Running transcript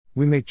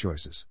We make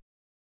choices.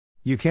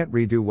 You can't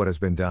redo what has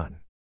been done.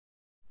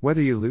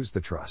 Whether you lose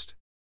the trust,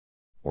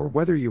 or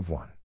whether you've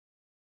won.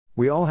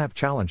 We all have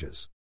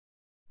challenges.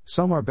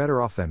 Some are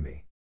better off than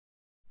me.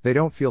 They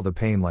don't feel the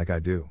pain like I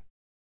do.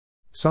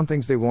 Some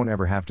things they won't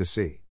ever have to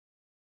see.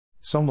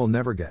 Some will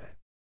never get it.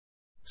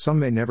 Some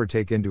may never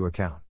take into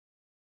account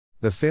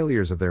the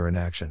failures of their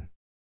inaction.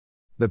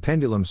 The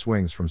pendulum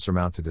swings from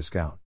surmount to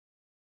discount.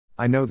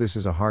 I know this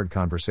is a hard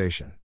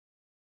conversation.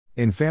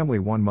 In family,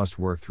 one must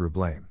work through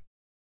blame.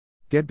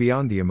 Get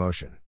beyond the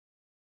emotion.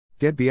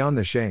 Get beyond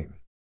the shame.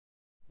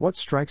 What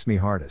strikes me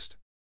hardest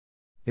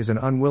is an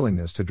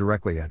unwillingness to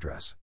directly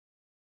address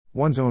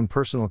one's own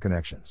personal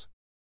connections.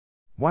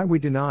 Why we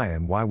deny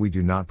and why we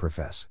do not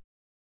profess.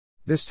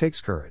 This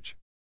takes courage.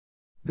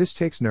 This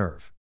takes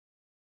nerve.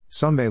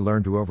 Some may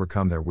learn to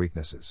overcome their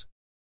weaknesses.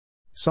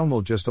 Some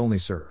will just only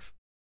serve.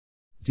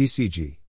 DCG.